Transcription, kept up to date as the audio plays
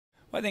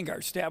Well, I think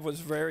our staff was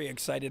very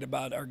excited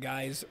about our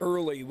guys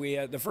early. We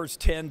had the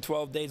first 10,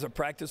 12 days of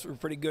practice were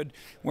pretty good.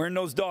 We're in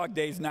those dog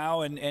days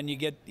now, and you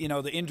get,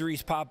 the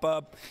injuries pop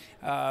up.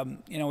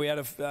 We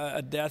had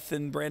a death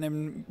in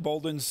Brandon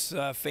Bolden's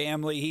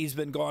family. He's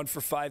been gone for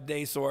 5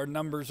 days, so our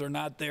numbers are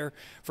not there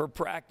for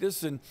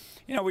practice. And,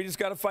 we just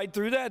got to fight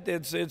through that.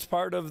 It's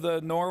part of the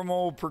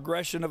normal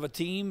progression of a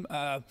team.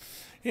 I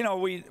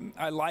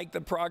like the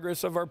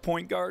progress of our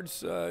point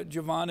guards,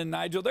 Javon and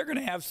Nigel. They're going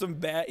to have some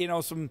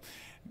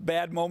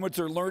bad moments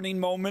or learning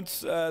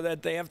moments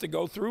that they have to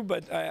go through,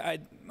 but I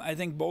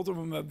think both of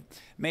them have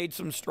made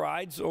some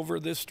strides over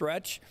this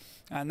stretch.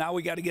 Now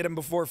we got to get them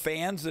before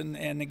fans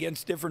and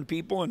against different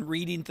people and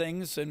reading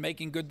things and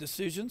making good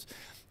decisions.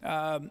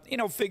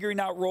 Figuring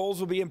out roles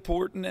will be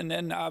important, and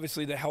then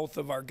obviously the health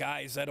of our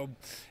guys. That'll,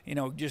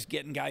 just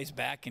getting guys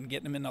back and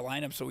getting them in the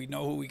lineup so we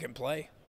know who we can play.